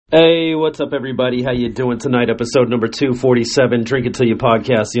Hey, what's up, everybody? How you doing tonight? Episode number 247, Drink It Till You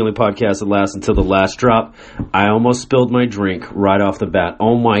podcast, the only podcast that lasts until the last drop. I almost spilled my drink right off the bat.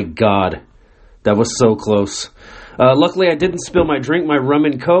 Oh my God. That was so close. Luckily, I didn't spill my drink, my rum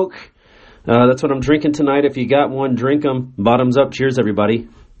and coke. That's what I'm drinking tonight. If you got one, drink them. Bottoms up. Cheers, everybody.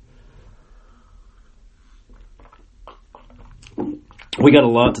 We got a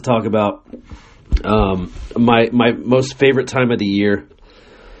lot to talk about. My most favorite time of the year.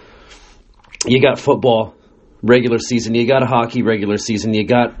 You got football, regular season. You got hockey, regular season. You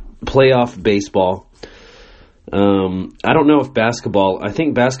got playoff baseball. I don't know if basketball. I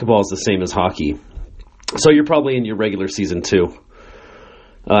think basketball is the same as hockey. So you're probably in your regular season too.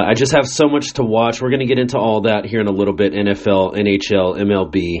 I just have so much to watch. We're going to get into all that here in a little bit. NFL, NHL,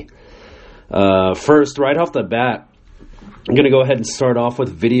 MLB. First, right off the bat, I'm going to go ahead and start off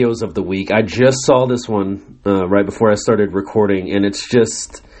with videos of the week. I just saw this one right before I started recording, and it's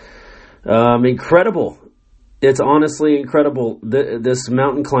just... incredible. It's honestly incredible. This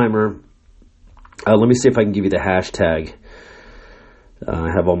mountain climber, let me see if I can give you the hashtag.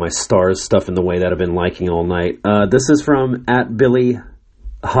 I have all my stars stuff in the way that I've been liking all night. This is from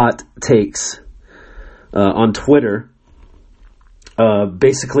 @BillyHotTakes on Twitter.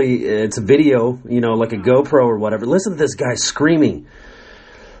 Basically, it's a video, like a GoPro or whatever. Listen to this guy screaming.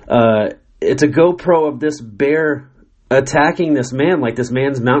 It's a GoPro of this bear attacking this man, like this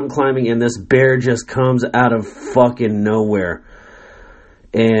man's mountain climbing, and this bear just comes out of fucking nowhere.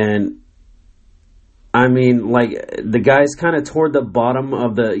 And I mean, like, the guy's kind of toward the bottom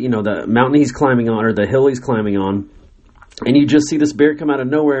of the mountain he's climbing on, or the hill he's climbing on, and you just see this bear come out of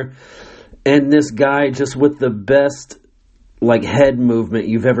nowhere, and this guy, just with the best like head movement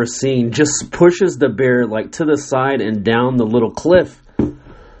you've ever seen, just pushes the bear like to the side and down the little cliff.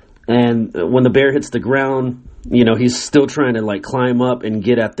 And when the bear hits the ground, he's still trying to like climb up and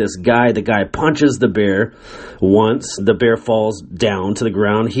get at this guy. The guy punches the bear once. The bear falls down to the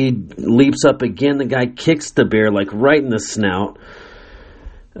ground. He leaps up again. The guy kicks the bear like right in the snout.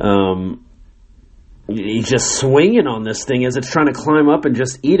 He's just swinging on this thing as it's trying to climb up and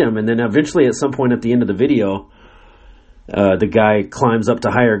just eat him. And then eventually at some point at the end of the video, the guy climbs up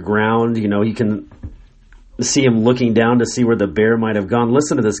to higher ground. You can see him looking down to see where the bear might have gone.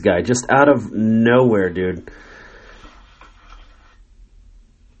 Listen to this guy, just out of nowhere, dude.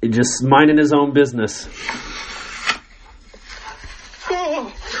 Just minding his own business.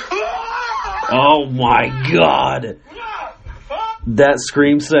 Oh my God. That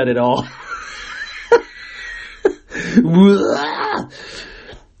scream said it all.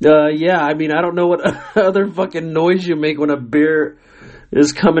 Yeah, I mean, I don't know what other fucking noise you make when a bear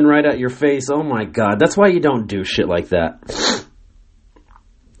is coming right at your face. Oh my God. That's why you don't do shit like that.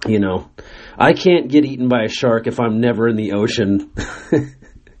 I can't get eaten by a shark if I'm never in the ocean.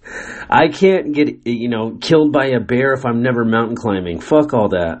 I can't get, killed by a bear if I'm never mountain climbing. Fuck all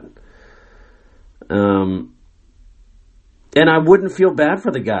that. And I wouldn't feel bad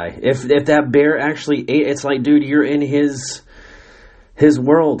for the guy. If that bear actually ate, it's like, dude, you're in his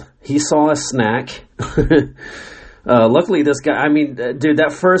world. He saw a snack. Luckily, this guy, dude,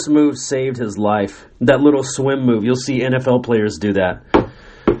 that first move saved his life. That little swim move. You'll see NFL players do that.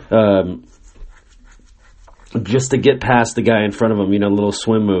 Just to get past the guy in front of them, little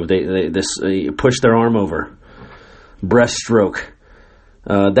swim move. They push their arm over. Breaststroke.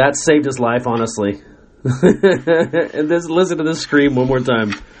 That saved his life, honestly. And listen to this scream one more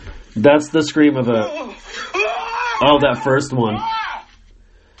time. That's the scream of that first one.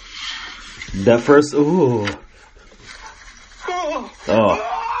 That first, ooh.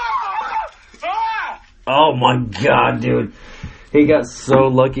 Oh my God, dude. He got so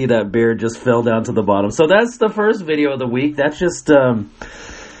lucky that bear just fell down to the bottom. So that's the first video of the week. That's just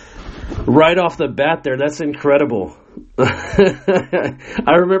right off the bat there. That's incredible.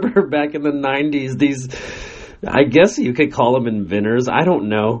 I remember back in the 90s, I guess you could call them inventors. I don't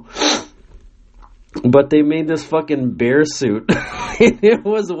know. But they made this fucking bear suit. It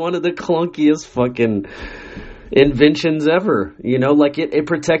was one of the clunkiest fucking inventions ever. Like it would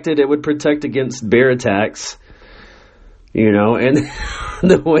protect against bear attacks. And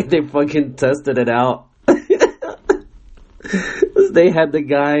the way they fucking tested it out, they had the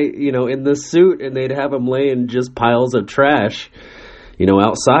guy, in the suit, and they'd have him lay in just piles of trash,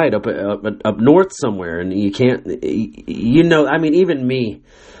 outside up north somewhere. And you can't, even me,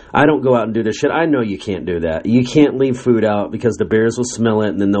 I don't go out and do this shit. I know you can't do that. You can't leave food out because the bears will smell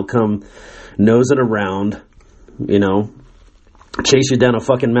it, and then they'll come nosing around, chase you down a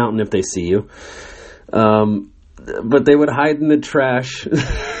fucking mountain if they see you. But they would hide in the trash,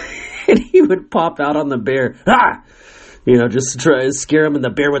 and he would pop out on the bear. Ah! Just to try to scare him, and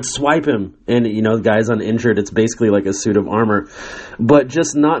the bear would swipe him. And, the guy's uninjured. It's basically like a suit of armor, but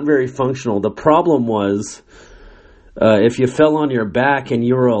just not very functional. The problem was, if you fell on your back and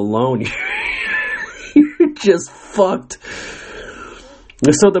you were alone, you're just fucked.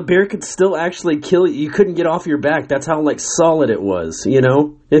 So the bear could still actually kill you. You couldn't get off your back. That's how, solid it was,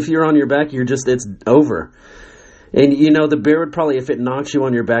 If you're on your back, it's over. And, the bear would probably, if it knocks you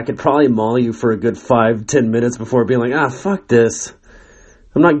on your back, it'd probably maul you for a good 5-10 minutes before being like, fuck this.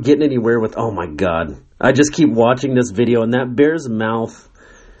 I'm not getting anywhere with, oh my God. I just keep watching this video, and that bear's mouth,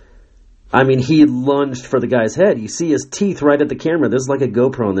 he lunged for the guy's head. You see his teeth right at the camera. There's like a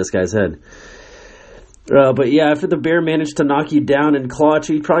GoPro on this guy's head. But yeah, after the bear managed to knock you down and clutch,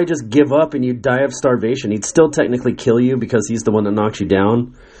 he'd probably just give up and you'd die of starvation. He'd still technically kill you because he's the one that knocks you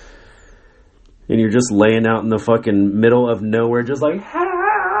down. And you're just laying out in the fucking middle of nowhere, just like,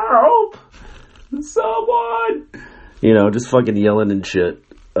 help! Someone! Just fucking yelling and shit.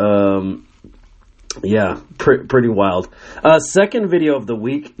 Yeah, pretty wild. Second video of the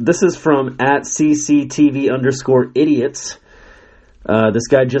week. This is from @CCTV_idiots. This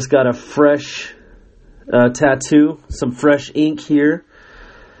guy just got a fresh tattoo, some fresh ink here.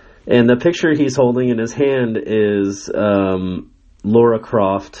 And the picture he's holding in his hand is Laura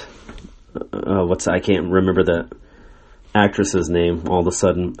Croft. I can't remember the actress's name all of a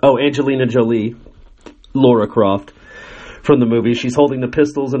sudden. Oh, Angelina Jolie. Laura Croft from the movie. She's holding the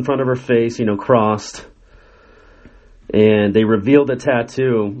pistols in front of her face, crossed. And they reveal the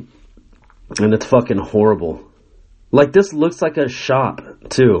tattoo, and it's fucking horrible. This looks like a shop,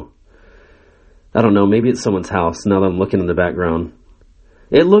 too. I don't know, maybe it's someone's house now that I'm looking in the background.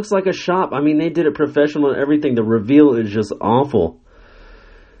 It looks like a shop. They did it professional and everything. The reveal is just awful.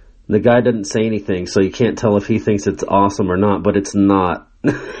 The guy didn't say anything, so you can't tell if he thinks it's awesome or not, but it's not.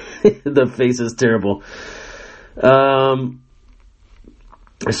 The face is terrible. I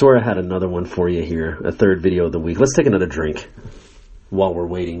swear I had another one for you here, a third video of the week. Let's take another drink while we're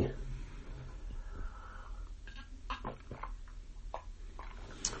waiting.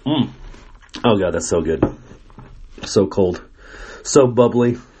 Oh God, that's so good. So cold. So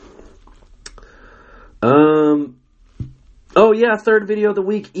bubbly. Oh yeah, third video of the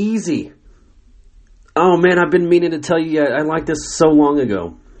week, Easy. Oh man, I've been meaning to tell you, I liked this so long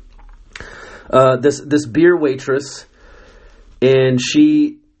ago. This beer waitress, and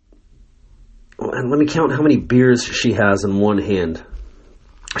let me count how many beers she has in one hand.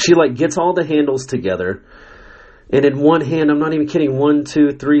 She gets all the handles together, and in one hand, I'm not even kidding, 1,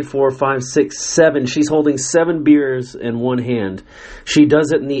 2, 3, 4, 5, 6, 7. She's holding 7 beers in one hand. She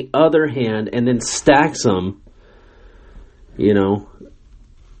does it in the other hand, and then stacks them,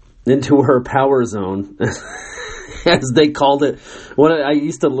 into her power zone, as they called it. I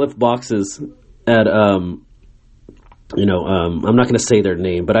used to lift boxes at, I'm not going to say their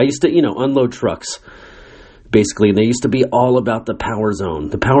name, but I used to, unload trucks, basically. And they used to be all about the power zone.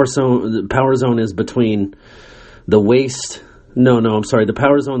 The power zone is between the waist. No, I'm sorry. The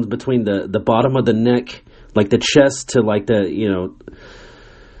power zone is between the bottom of the neck, the chest to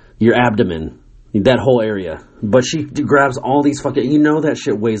your abdomen. That whole area. But she grabs all these fucking... that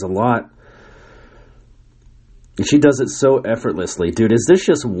shit weighs a lot. And she does it so effortlessly. Dude, is this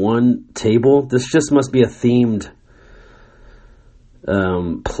just one table? This just must be a themed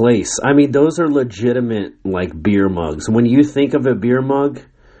place. Those are legitimate, beer mugs. When you think of a beer mug,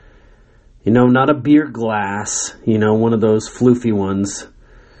 not a beer glass, one of those floofy ones.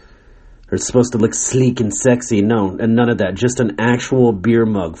 It's supposed to look sleek and sexy. No, and none of that. Just an actual beer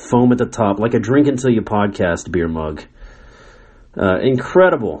mug. Foam at the top. Like a Drink Until You Podcast beer mug.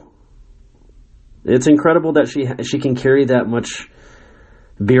 Incredible. It's incredible that she can carry that much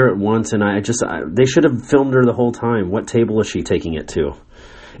beer at once. And they should have filmed her the whole time. What table is she taking it to?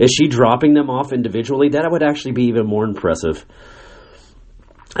 Is she dropping them off individually? That would actually be even more impressive.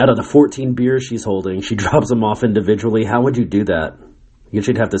 Out of the 14 beers she's holding, she drops them off individually. How would you do that? You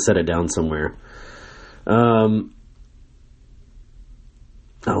should have to set it down somewhere. I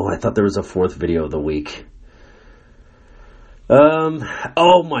thought there was a fourth video of the week.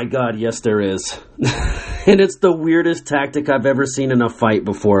 Oh my God, yes there is. And it's the weirdest tactic I've ever seen in a fight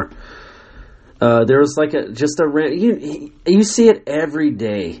before. There was you see it every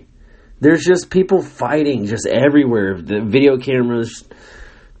day. There's just people fighting just everywhere. The video cameras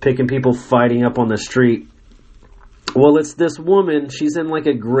picking people fighting up on the street. Well, it's this woman. She's in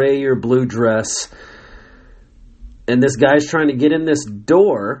a gray or blue dress. And this guy's trying to get in this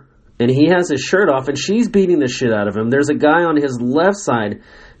door. And he has his shirt off. And she's beating the shit out of him. There's a guy on his left side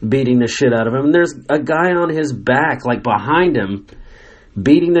beating the shit out of him. And there's a guy on his back, behind him,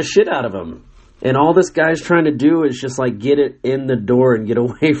 beating the shit out of him. And all this guy's trying to do is just like get it in the door and get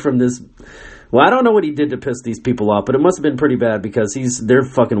away from this. Well, I don't know what he did to piss these people off, but it must have been pretty bad because they're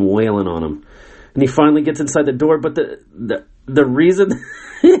fucking wailing on him. And he finally gets inside the door, but the reason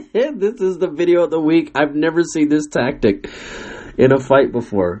this is the video of the week, I've never seen this tactic in a fight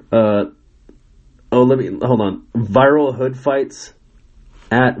before. Hold on. Viral Hood Fights,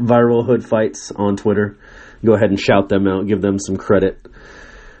 at Viral Hood Fights on Twitter. Go ahead and shout them out, give them some credit.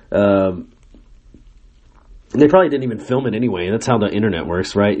 They probably didn't even film it anyway. That's how the internet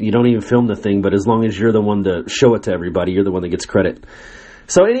works, right? You don't even film the thing, but as long as you're the one to show it to everybody, you're the one that gets credit.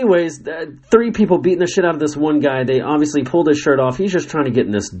 So anyways, 3 people beating the shit out of this one guy. They obviously pulled his shirt off. He's just trying to get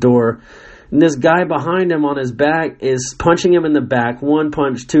in this door. And this guy behind him on his back is punching him in the back. 1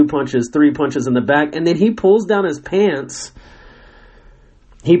 punch, 2 punches, 3 punches in the back. And then he pulls down his pants.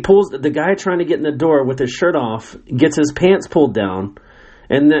 The guy trying to get in the door with his shirt off, gets his pants pulled down.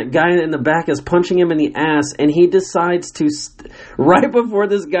 And that guy in the back is punching him in the ass. And he decides to, right before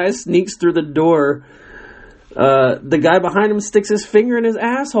this guy sneaks through the door, the guy behind him sticks his finger in his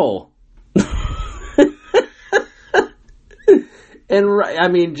asshole.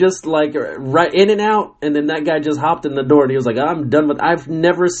 And just like right in and out. And then that guy just hopped in the door and he was like, I'm done with, I've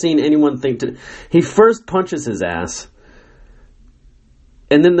never seen anyone think to, he first punches his ass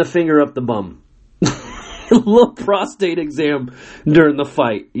and then the finger up the bum. A little prostate exam during the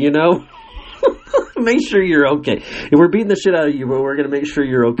fight, you know? Make sure you're okay. If we're beating the shit out of you, but we're going to make sure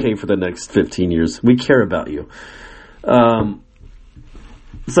you're okay for the next 15 years. We care about you. So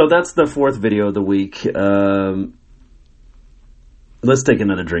that's the 4th video of the week. Let's take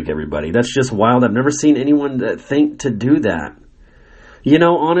another drink, everybody. That's just wild. I've never seen anyone think to do that. You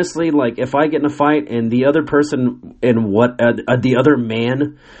know, honestly, like if I get in a fight and the other person the other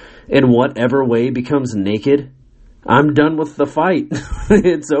man in whatever way becomes naked, I'm done with the fight.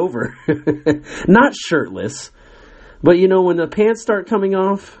 It's over. Not shirtless. But you know, when the pants start coming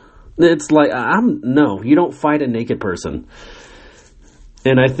off, it's like, no, you don't fight a naked person.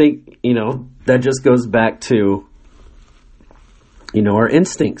 And I think, you know, that just goes back to, you know, our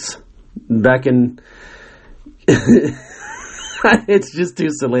instincts. Back in, it's just too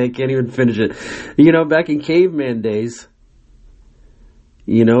silly. I can't even finish it. You know, back in caveman days,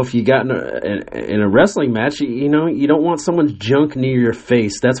 you know, if you got in a wrestling match, you know, you don't want someone's junk near your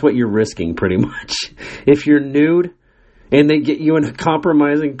face. That's what you're risking, pretty much. If you're nude and they get you in a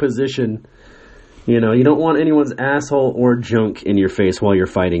compromising position, you know, you don't want anyone's asshole or junk in your face while you're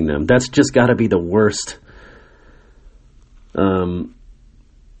fighting them. That's just got to be the worst.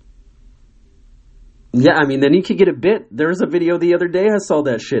 Yeah, I mean, then you could get a bit. There was a video the other day I saw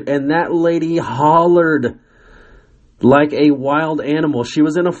that shit, and that lady hollered like a wild animal. She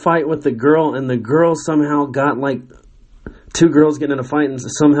was in a fight with the girl, and the girl somehow got, like, 2 girls getting in a fight, and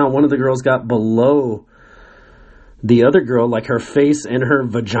somehow one of the girls got below the other girl, like her face and her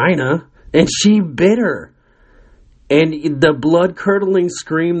vagina, and she bit her. And the blood-curdling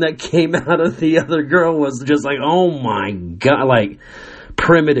scream that came out of the other girl was just like, oh my God, like,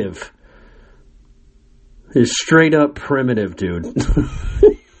 primitive. It's straight up primitive, dude.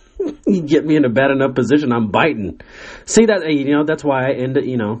 You get me in a bad enough position, I'm biting. See that, you know, that's why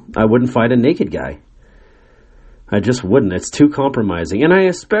I wouldn't fight a naked guy. I just wouldn't. It's too compromising. And I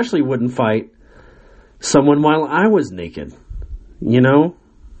especially wouldn't fight someone while I was naked. You know?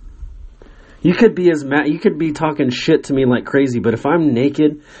 You could be you could be talking shit to me like crazy, but if I'm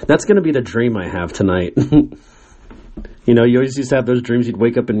naked, that's going to be the dream I have tonight. You know, you always used to have those dreams. You'd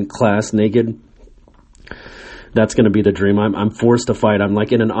wake up in class naked. That's going to be the dream. I'm forced to fight. I'm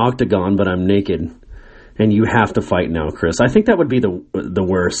like in an octagon, but I'm naked. And you have to fight now, Chris. I think that would be the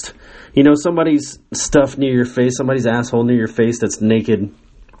worst. You know, somebody's stuff near your face, somebody's asshole near your face that's naked.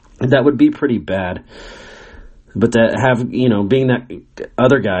 That would be pretty bad. But to have, you know, being that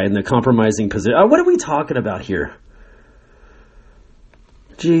other guy in the compromising position. What are we talking about here?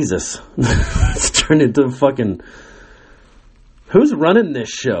 Jesus. It's turned into fucking... Who's running this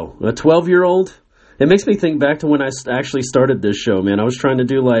show? A 12-year-old? It makes me think back to when I actually started this show, man. I was trying to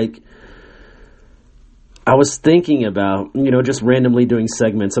do, like... I was thinking about, you know, just randomly doing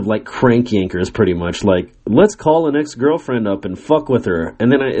segments of, like, crank yankers, pretty much. Like, let's call an ex-girlfriend up and fuck with her.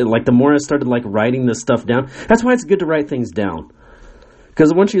 And then, the more I started, like, writing this stuff down... That's why it's good to write things down.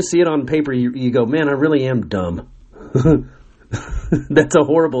 Because once you see it on paper, you go, man, I really am dumb. That's a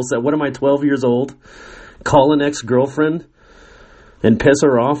horrible set. What am I, 12 years old? Call an ex-girlfriend and piss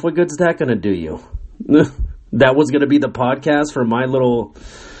her off? What good's that going to do you? That was going to be the podcast for my little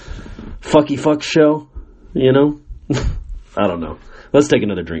fucky fuck show, you know? I don't know. Let's take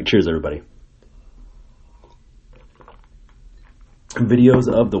another drink. Cheers, everybody. videos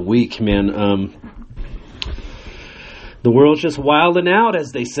of the week, man. The world's just wilding out,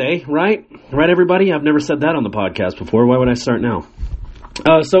 as they say, right? Right, everybody? I've never said that on the podcast before. Why would I start now?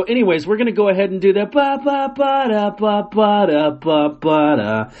 So anyways, we're going to go ahead and do that.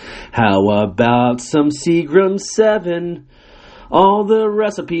 How about some Seagram 7? All the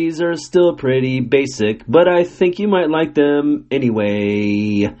recipes are still pretty basic, but I think you might like them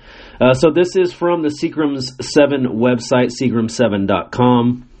anyway. So this is from the Seagram 7 website,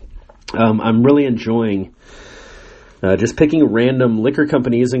 Seagram7.com. I'm really enjoying just picking random liquor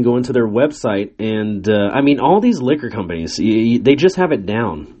companies and going to their website. And, all these liquor companies, they just have it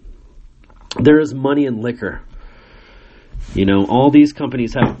down. There is money in liquor. All these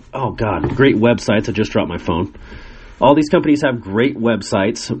companies have, great websites. I just dropped my phone. All these companies have great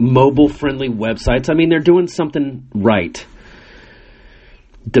websites, mobile-friendly websites. They're doing something right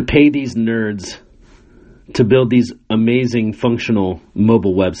to pay these nerds to build these amazing, functional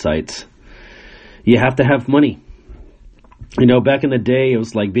mobile websites. You have to have money. Back in the day, it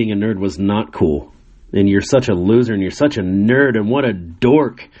was like being a nerd was not cool. And you're such a loser and you're such a nerd and what a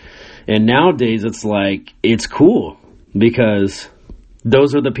dork. And nowadays, it's like, it's cool because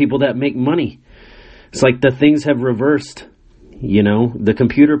those are the people that make money. It's like the things have reversed. The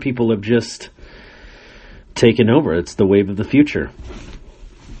computer people have just taken over. It's the wave of the future.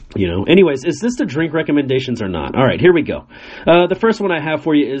 Anyways, is this the drink recommendations or not? All right, here we go. The first one I have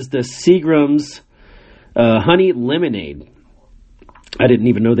for you is the Seagram's Honey Lemonade. I didn't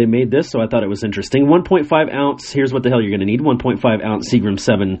even know they made this, so I thought it was interesting. 1.5 ounce, here's what the hell you're going to need. 1.5 ounce Seagram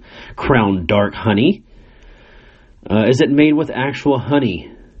 7 Crown Dark Honey. Is it made with actual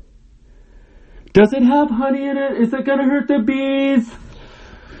honey? Does it have honey in it? Is it going to hurt the bees?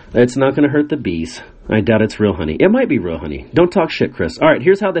 It's not going to hurt the bees. I doubt it's real honey. It might be real honey. Don't talk shit, Chris. All right,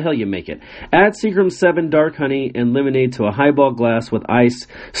 here's how the hell you make it. Add Seagram 7 dark honey and lemonade to a highball glass with ice.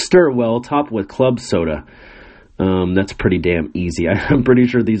 Stir well, top with club soda. That's pretty damn easy. I'm pretty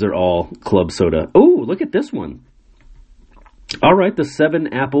sure these are all club soda. Oh, look at this one. All right, the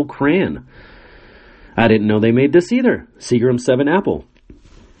 7 Apple Cran. I didn't know they made this either. Seagram 7 Apple.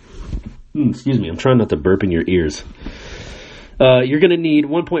 Excuse me, I'm trying not to burp in your ears. You're going to need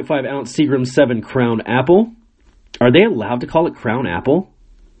 1.5 ounce Seagram 7 Crown Apple. Are they allowed to call it Crown Apple?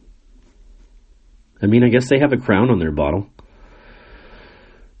 I guess they have a crown on their bottle.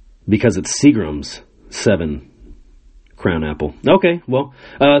 Because it's Seagram's 7 Crown Apple. Okay, well,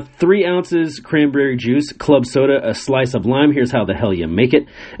 3 ounces cranberry juice, club soda, a slice of lime. Here's how the hell you make it.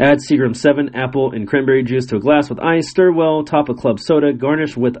 Add Seagram 7 apple and cranberry juice to a glass with ice. Stir well, top of club soda.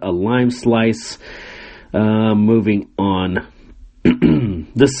 Garnish with a lime slice. Moving on.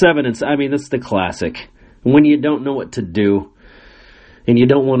 The 7, that's the classic. When you don't know what to do and you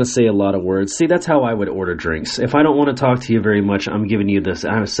don't want to say a lot of words. See, that's how I would order drinks. If I don't want to talk to you very much, I'm giving you this.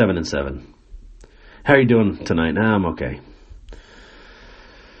 I have 7 and 7. How are you doing tonight? Nah, I'm okay.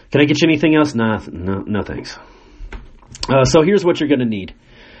 Can I get you anything else? Nah, no thanks. So here's what you're going to need.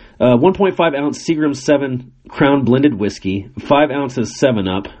 1.5 ounce Seagram 7 Crown Blended Whiskey. 5 ounces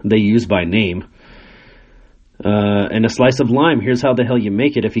 7-Up, they use by name. And a slice of lime. Here's how the hell you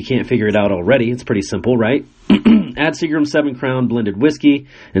make it if you can't figure it out already. It's pretty simple, right? Add Seagram 7 Crown Blended Whiskey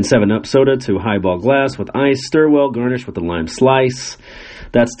and 7-Up soda to highball glass with ice. Stir well, garnish with a lime slice.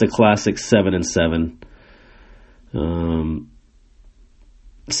 That's the classic 7 and 7.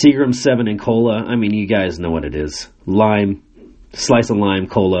 Seagram 7 and cola. You guys know what it is. Lime, slice of lime,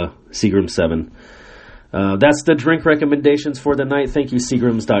 cola, Seagram 7. That's the drink recommendations for the night. Thank you,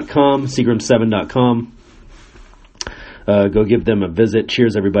 Seagrams.com, Seagram7.com. Go give them a visit.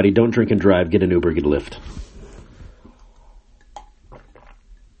 Cheers, everybody. Don't drink and drive. Get an Uber, get a Lyft.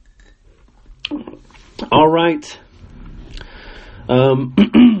 All right. I'm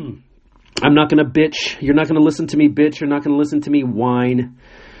not going to bitch. You're not going to listen to me bitch. You're not going to listen to me whine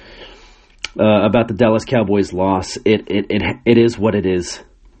about the Dallas Cowboys loss. It is what it is.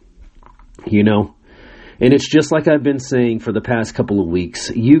 And it's just like I've been saying for the past couple of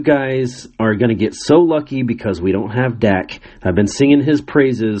weeks. You guys are going to get so lucky because we don't have Dak. I've been singing his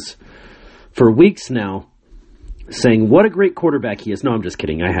praises for weeks now, saying what a great quarterback he is. No, I'm just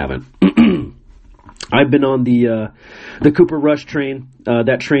kidding. I haven't. I've been on the Cooper Rush train.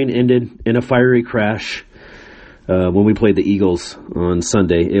 That train ended in a fiery crash when we played the Eagles on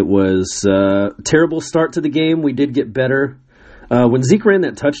Sunday. It was a terrible start to the game. We did get better. When Zeke ran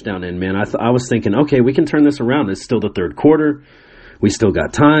that touchdown in, man, I was thinking, okay, we can turn this around. It's still the third quarter. We still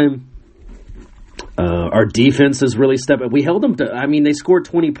got time. Our defense is really stepping. We held them to, they scored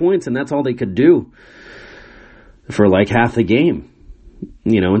 20 points, and that's all they could do for like half the game,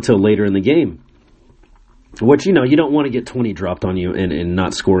 until later in the game. Which, you don't want to get 20 dropped on you and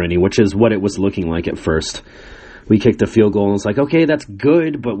not score any, which is what it was looking like at first. We kicked a field goal, and it's like, okay, that's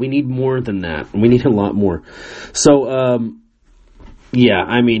good, but we need more than that. We need a lot more. So, yeah,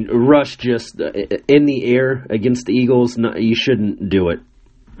 I mean, rush just in the air against the Eagles, you shouldn't do it.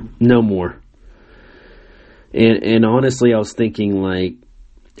 No more. And honestly, I was thinking, like,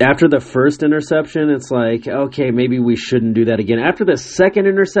 after the first interception, it's like, okay, maybe we shouldn't do that again. After the second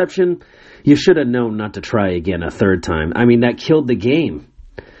interception, you should have known not to try again a third time. I mean, that killed the game.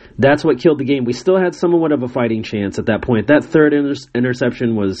 That's what killed the game. We still had somewhat of a fighting chance at that point. That third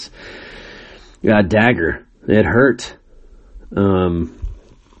interception was a dagger. It hurt.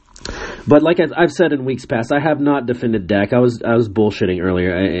 But like I've said in weeks past, I have not defended Dak. I was bullshitting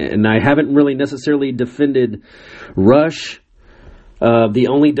earlier, and I haven't really necessarily defended Rush. The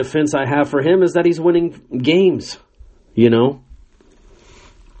only defense I have for him is that he's winning games,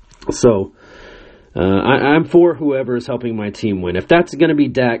 So, I'm for whoever is helping my team win. If that's going to be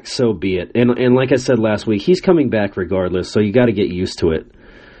Dak, so be it. And like I said last week, he's coming back regardless, so you got to get used to it.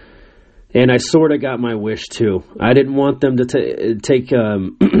 And I sort of got my wish, too. I didn't want them to take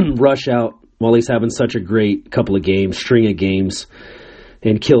Rush out while he's having such a great couple of games, string of games,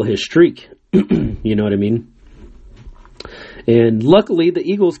 and kill his streak. You know what I mean? And luckily, the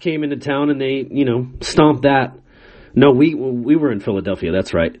Eagles came into town and they, stomped that. No, we were in Philadelphia,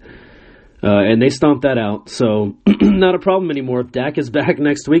 that's right. And they stomped that out, so not a problem anymore. If Dak is back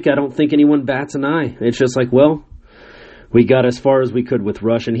next week, I don't think anyone bats an eye. It's just like, well, we got as far as we could with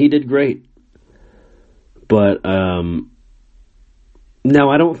Rush, and he did great. But no,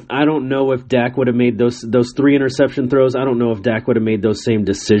 I don't know if Dak would have made those 3 interception throws. I don't know if Dak would have made those same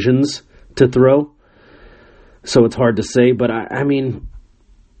decisions to throw. So it's hard to say, but I mean,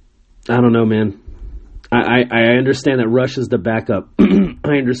 I don't know, man. I understand that Rush is the backup.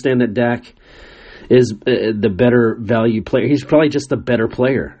 I understand that Dak is the better value player. He's probably just the better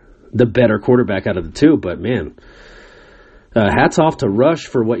player, the better quarterback out of the two. But man, hats off to Rush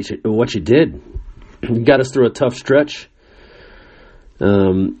for what you did. You got us through a tough stretch,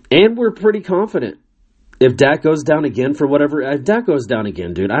 and we're pretty confident. If Dak goes down again for whatever, if Dak goes down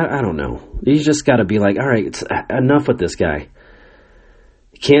again, dude, I don't know. You just got to be like, all right, it's enough with this guy.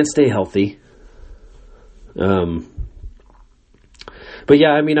 He can't stay healthy. But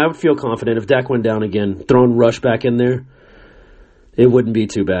yeah, I mean, I would feel confident if Dak went down again, throwing Rush back in there, it wouldn't be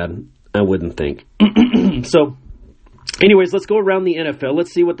too bad. I wouldn't think. So, anyways, let's go around the NFL.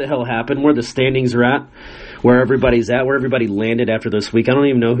 Let's see what the hell happened, where the standings are at, where everybody's at, where everybody landed after this week. I don't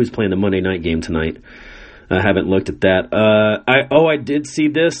even know who's playing the Monday night game tonight. I haven't looked at that. I did see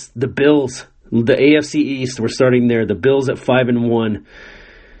this. The Bills, the AFC East, we're starting there. The Bills at 5-1.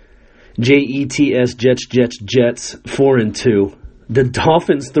 Jets, Jets, 4-2. The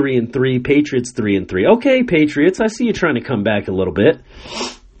Dolphins 3-3, Patriots 3-3. Okay, Patriots, I see you trying to come back a little bit.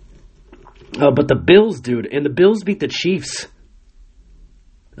 But the Bills, dude, and the Bills beat the Chiefs.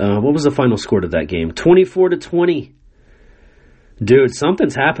 What was the final score to that game? 24-20. Dude,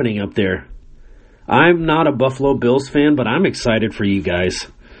 something's happening up there. I'm not a Buffalo Bills fan, but I'm excited for you guys.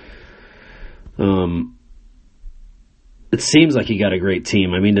 It seems like you got a great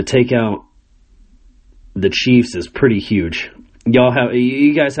team. I mean, to take out the Chiefs is pretty huge.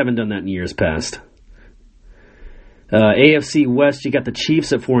 You guys haven't done that in years past. AFC West, you got the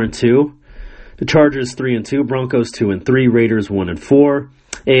Chiefs at 4-2, the Chargers 3-2, Broncos 2-3, Raiders 1-4.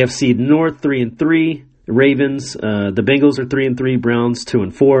 AFC North 3-3, Ravens. The Bengals are 3-3, Browns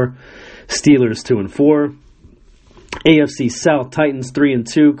 2-4, Steelers 2-4. AFC South, Titans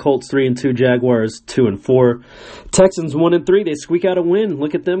 3-2, Colts 3-2, Jaguars 2-4, Texans 1-3. They squeak out a win.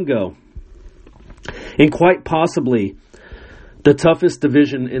 Look at them go. And quite possibly the toughest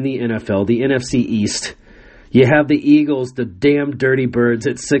division in the NFL, the NFC East. You have the Eagles, the damn dirty birds,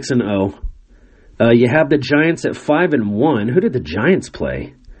 at 6-0. You have the Giants at 5-1. Who did the Giants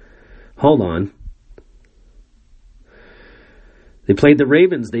play? Hold on. They played the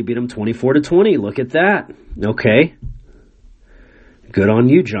Ravens. They beat them 24-20. Look at that. Okay. Good on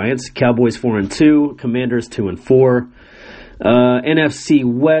you, Giants. Cowboys 4-2. Commanders 2-4. NFC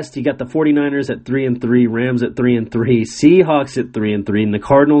West, you got the 49ers at 3-3. Rams at 3-3. Seahawks at 3-3. And the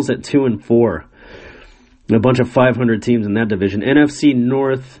Cardinals at 2-4. A bunch of 500 teams in that division. NFC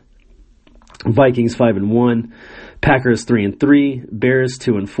North, Vikings 5-1. Packers 3-3, Bears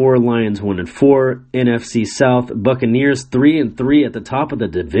 2-4, Lions 1-4, NFC South, Buccaneers 3-3 at the top of the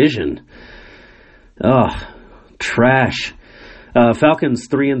division. Ugh, trash. Falcons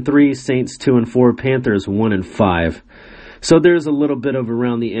 3-3, Saints 2-4, Panthers 1-5. So there's a little bit of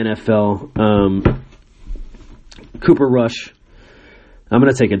around the NFL. Cooper Rush I'm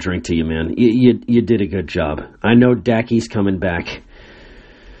going to take a drink to you, man. You did a good job. I know Daki's coming back.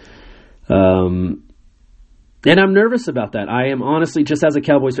 And I'm nervous about that. I am honestly, just as a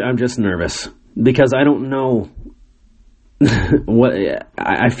Cowboys fan, I'm just nervous. Because I don't know what...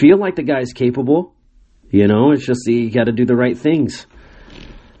 I feel like the guy's capable. You know, it's just you got to do the right things.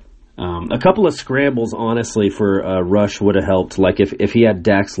 A couple of scrambles, honestly, for Rush would have helped. Like, if he had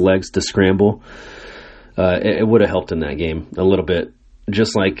Dak's legs to scramble, it would have helped in that game a little bit.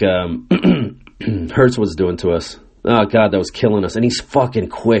 Just like Hurts was doing to us. Oh, God, that was killing us. And he's fucking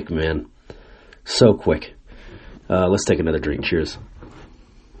quick, man. So quick. Let's take another drink. Cheers.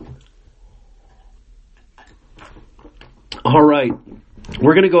 All right.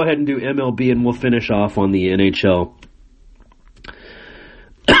 We're going to go ahead and do MLB, and we'll finish off on the NHL.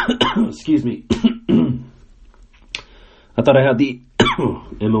 Excuse me. I thought I had the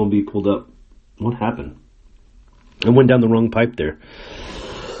MLB pulled up. What happened? I went down the wrong pipe there.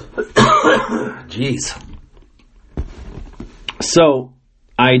 Jeez. So,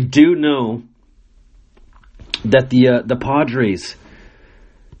 I do know that the Padres,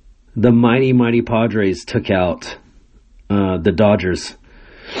 the mighty Padres, took out the Dodgers.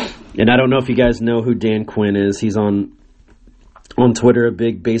 And I don't know if you guys know who Dan Quinn is. He's on Twitter, a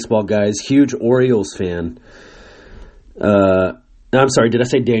big baseball guy. He's a huge Orioles fan. I'm sorry, did I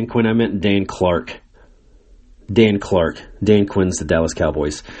say Dan Quinn? I meant Dan Clark. Dan Clark. Dan Quinn's the Dallas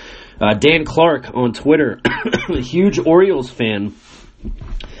Cowboys. Dan Clark on Twitter, a huge Orioles fan.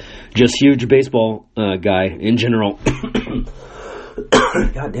 Just huge baseball guy in general.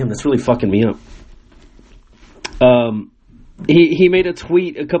 God damn, that's really fucking me up. He made a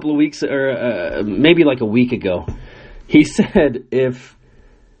tweet a couple of weeks, or maybe like a week ago. He said, if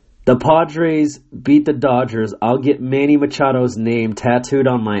the Padres beat the Dodgers, I'll get Manny Machado's name tattooed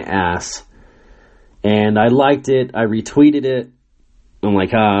on my ass. And I liked it. I retweeted it. I'm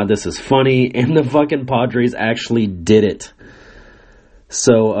like, this is funny. And the fucking Padres actually did it.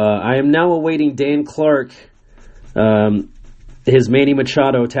 So I am now awaiting Dan Clark, his Manny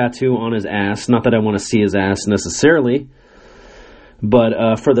Machado tattoo on his ass. Not that I want to see his ass necessarily.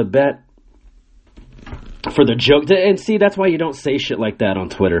 But for the bet, for the joke, and see, that's why you don't say shit like that on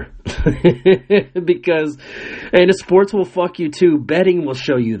Twitter. Because, and sports will fuck you too. Betting will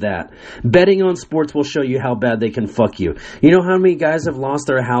show you that. Betting on sports will show you how bad they can fuck you. You know how many guys have lost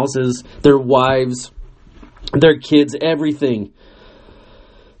their houses, their wives, their kids, everything,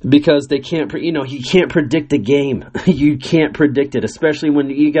 because they can't, you can't predict the game. You can't predict it, especially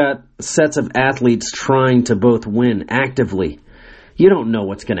when you got sets of athletes trying to both win actively. You don't know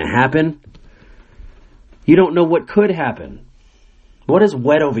what's going to happen. You don't know what could happen. What is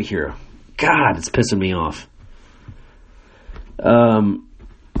wet over here? God, it's pissing me off. What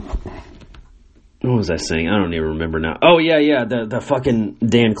was I saying? I don't even remember now. Oh, yeah, the fucking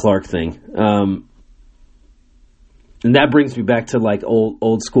Dan Clark thing. And that brings me back to like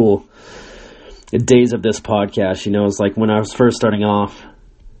old school days of this podcast. You know, it's like when I was first starting off,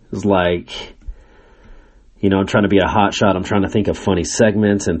 it was like, I'm trying to be a hot shot. I'm trying to think of funny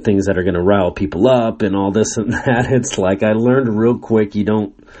segments and things that are going to rile people up and all this and that. It's like I learned real quick you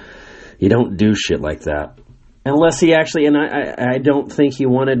don't do shit like that. Unless he actually, and I don't think he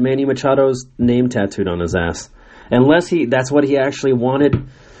wanted Manny Machado's name tattooed on his ass. Unless that's what he actually wanted,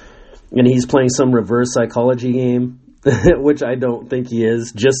 and he's playing some reverse psychology game, which I don't think he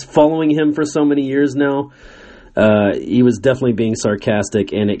is. Just following him for so many years now, he was definitely being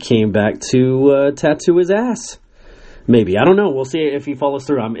sarcastic, and it came back to tattoo his ass. Maybe. I don't know. We'll see if he follows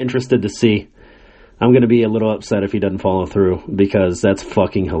through. I'm interested to see. I'm going to be a little upset if he doesn't follow through, because that's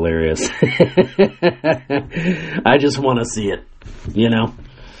fucking hilarious. I just want to see it,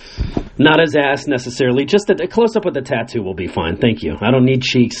 Not his ass necessarily. Just a close-up with the tattoo will be fine. Thank you. I don't need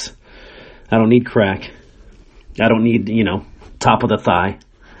cheeks. I don't need crack. I don't need, top of the thigh.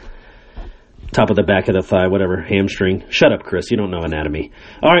 Top of the back of the thigh, whatever, hamstring. Shut up, Chris. You don't know anatomy.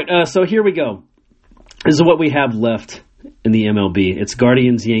 All right, so here we go. This is what we have left in the MLB. It's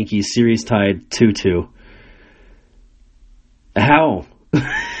Guardians-Yankees, series tied 2-2. How?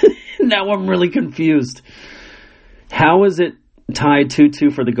 Now I'm really confused. How is it tied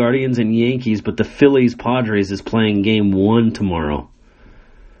 2-2 for the Guardians and Yankees, but the Phillies-Padres is playing game 1 tomorrow?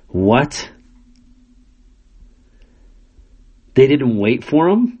 What? They didn't wait for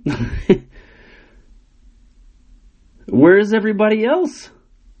them? Where is everybody else?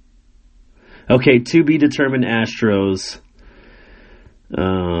 Okay, to be determined Astros.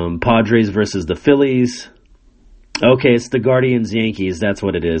 Padres versus the Phillies. Okay, it's the Guardians Yankees. That's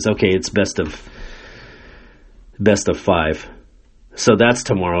what it is. Okay, it's best of 5. So that's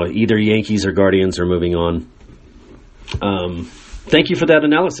tomorrow. Either Yankees or Guardians are moving on. Thank you for that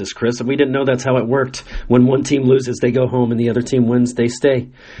analysis, Chris. We didn't know that's how it worked. When one team loses, they go home, and the other team wins, they stay.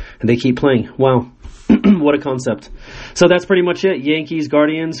 And they keep playing. Wow. What a concept. So that's pretty much it. Yankees,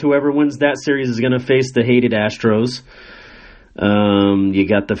 Guardians, whoever wins that series is going to face the hated Astros. You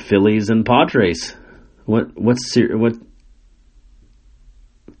got the Phillies and Padres. What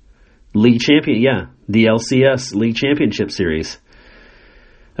league champion? Yeah, the LCS League Championship Series.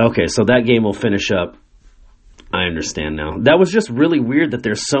 Okay, so that game will finish up. I understand now. That was just really weird that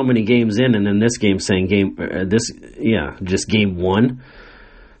there's so many games in, and then this game saying just game one.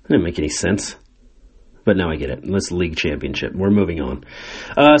 That didn't make any sense. But now I get it. Let's League Championship. We're moving on.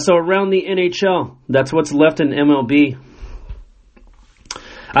 So around the NHL, that's what's left in MLB.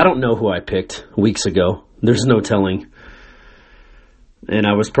 I don't know who I picked weeks ago. There's no telling. And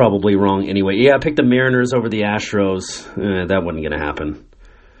I was probably wrong anyway. Yeah, I picked the Mariners over the Astros. That wasn't going to happen.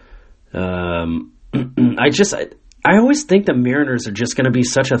 I always think the Mariners are just going to be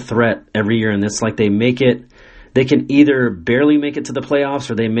such a threat every year, and it's like they can either barely make it to the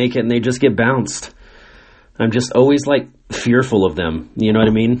playoffs or they make it and they just get bounced. I'm just always like fearful of them. You know what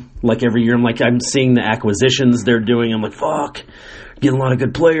I mean? Like every year I'm seeing the acquisitions they're doing. I'm like, fuck, getting a lot of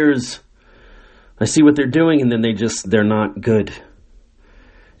good players. I see what they're doing, and then they're not good.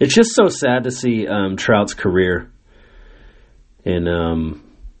 It's just so sad to see Trout's career. And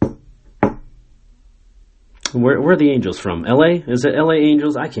where are the Angels from? LA? Is it LA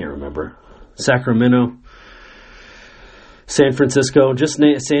Angels? I can't remember. Sacramento, San Francisco, just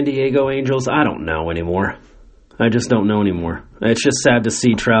San Diego Angels. I don't know anymore. I just don't know anymore. It's just sad to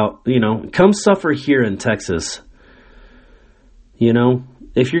see Trout, come suffer here in Texas.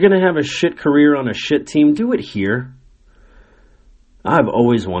 If you're going to have a shit career on a shit team, do it here. I've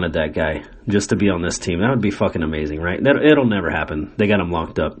always wanted that guy just to be on this team. That would be fucking amazing, right? It'll never happen. They got him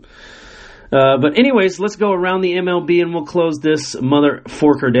locked up. But anyways, let's go around the MLB and we'll close this mother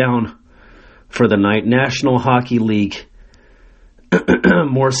forker down for the night. National Hockey League.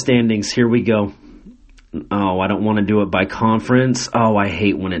 More standings. Here we go. Oh, I don't want to do it by conference. Oh, I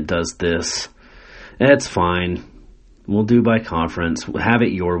hate when it does this. It's fine. We'll do by conference. Have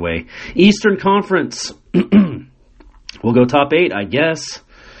it your way. Eastern Conference. We'll go top 8, I guess.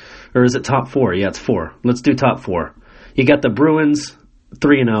 Or is it top 4? Yeah, it's 4. Let's do top 4. You got the Bruins,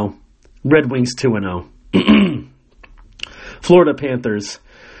 3-0. Red Wings, 2-0. Florida Panthers,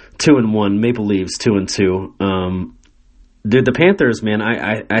 2-1. Maple Leafs, 2-2. Dude, the Panthers, man,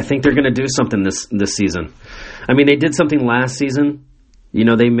 I think they're going to do something this season. I mean, they did something last season.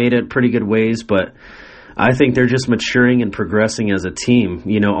 They made it pretty good ways, but I think they're just maturing and progressing as a team.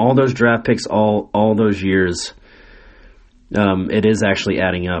 All those draft picks, all those years, it is actually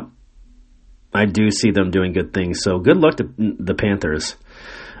adding up. I do see them doing good things. So good luck to the Panthers.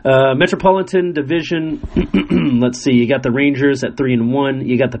 Metropolitan Division, let's see, you got the Rangers at 3-1,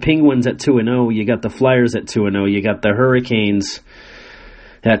 you got the Penguins at 2-0, you got the Flyers at 2-0, you got the Hurricanes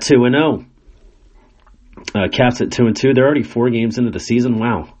at 2-0, Caps at 2-2. They're already 4 games into the season.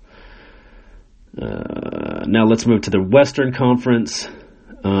 Wow. Now let's move to the Western Conference.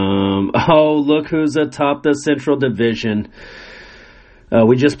 Look who's atop the Central Division.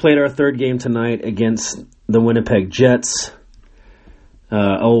 We just played our 3rd game tonight against the Winnipeg Jets.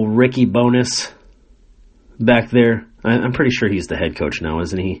 Old Ricky Bowness back there. I'm pretty sure he's the head coach now,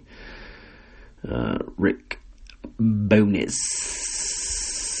 isn't he? Rick Bowness.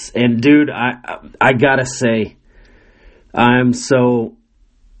 And dude, I gotta say, I'm so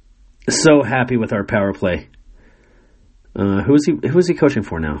happy with our power play. Who is he coaching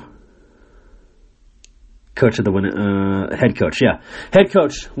for now? Coach of the head coach, yeah. Head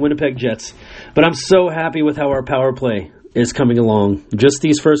coach, Winnipeg Jets. But I'm so happy with how our power play is coming along. Just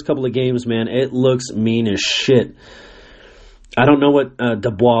these first couple of games, man, it looks mean as shit. I don't know what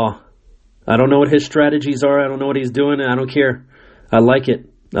Dubois, I don't know what his strategies are. I don't know what he's doing. I don't care. I like it.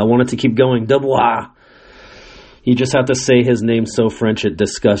 I want it to keep going. Dubois. You just have to say his name so French it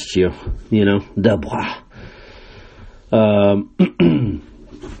disgusts you. Dubois.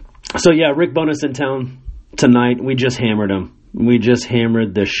 So yeah, Rick Bowness in town tonight. We just hammered him. We just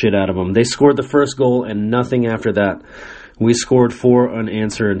hammered the shit out of them. They scored the first goal and nothing after that. We scored 4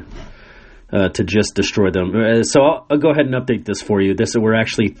 unanswered to just destroy them. So I'll go ahead and update this for you. We're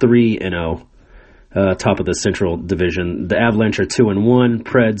actually 3-0, top of the Central Division. The Avalanche are 2-1,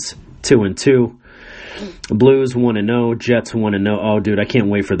 Preds 2-2, Blues 1-0, Jets 1-0. Oh, dude, I can't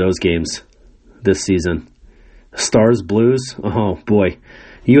wait for those games this season. Stars, Blues. Oh boy,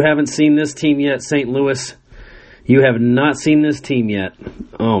 you haven't seen this team yet, St. Louis. You have not seen this team yet.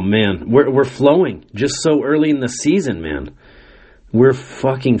 Oh, man. We're flowing just so early in the season, man. We're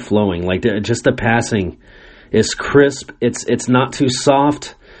fucking flowing. Like, just the passing It's crisp. It's not too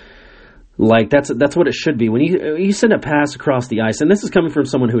soft. Like that's what it should be. When you send a pass across the ice, and this is coming from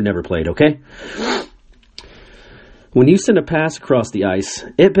someone who never played, okay? When you send a pass across the ice,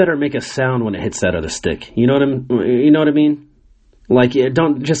 it better make a sound when it hits that other stick. You know what I mean? Like,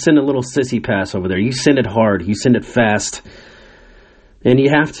 don't just send a little sissy pass over there. You send it hard. You send it fast. And you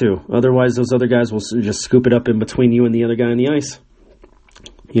have to. Otherwise, those other guys will just scoop it up in between you and the other guy on the ice.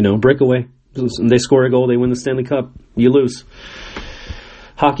 Breakaway. They score a goal. They win the Stanley Cup. You lose.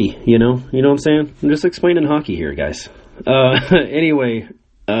 Hockey, You know what I'm saying? I'm just explaining hockey here, guys. Anyway,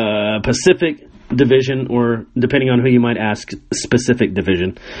 Pacific Division, or depending on who you might ask, specific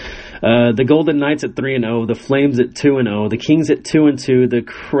division. The Golden Knights at 3-0, the Flames at 2-0, the Kings at 2-2, the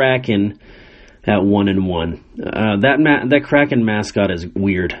Kraken at 1-1. That Kraken mascot is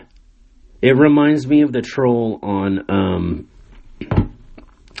weird. It reminds me of the troll on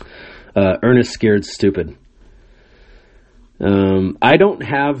Ernest Scared Stupid. I don't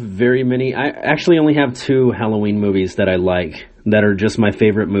have very many. I actually only have 2 Halloween movies that I like, that are just my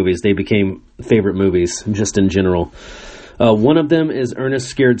favorite movies. They became favorite movies just in general. One of them is Ernest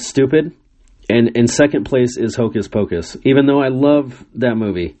Scared Stupid, and in second place is Hocus Pocus. Even though I love that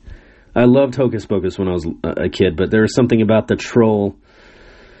movie, I loved Hocus Pocus when I was a kid, but there was something about the troll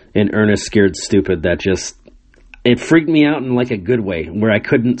in Ernest Scared Stupid that just, it freaked me out in like a good way, where I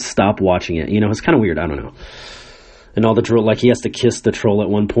couldn't stop watching it. It's kind of weird. I don't know. And all the drool, like he has to kiss the troll at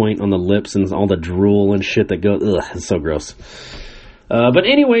one point on the lips, and all the drool and shit that goes, ugh, it's so gross. But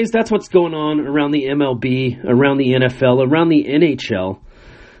anyways, that's what's going on around the MLB, around the NFL, around the NHL.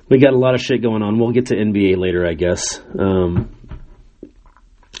 We got a lot of shit going on. We'll get to NBA later, I guess.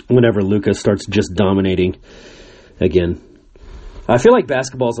 Whenever Luka starts just dominating again. I feel like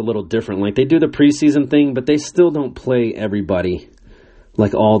basketball's a little different. Like, they do the preseason thing, but they still don't play everybody,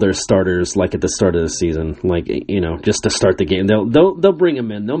 like all their starters, like at the start of the season, like, just to start the game. They'll bring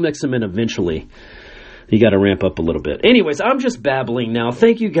them in. They'll mix them in eventually. You got to ramp up a little bit. Anyways, I'm just babbling now.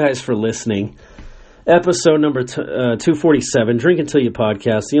 Thank you guys for listening. Episode number 247, Drink Until You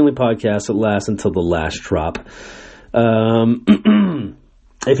Podcast, the only podcast that lasts until the last drop.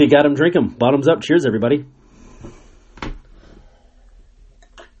 If you got them, drink them. Bottoms up. Cheers, everybody.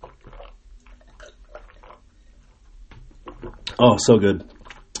 Oh, so good.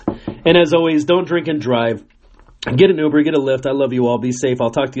 And as always, don't drink and drive. Get an Uber, get a Lyft. I love you all. Be safe.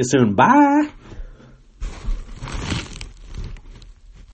 I'll talk to you soon. Bye.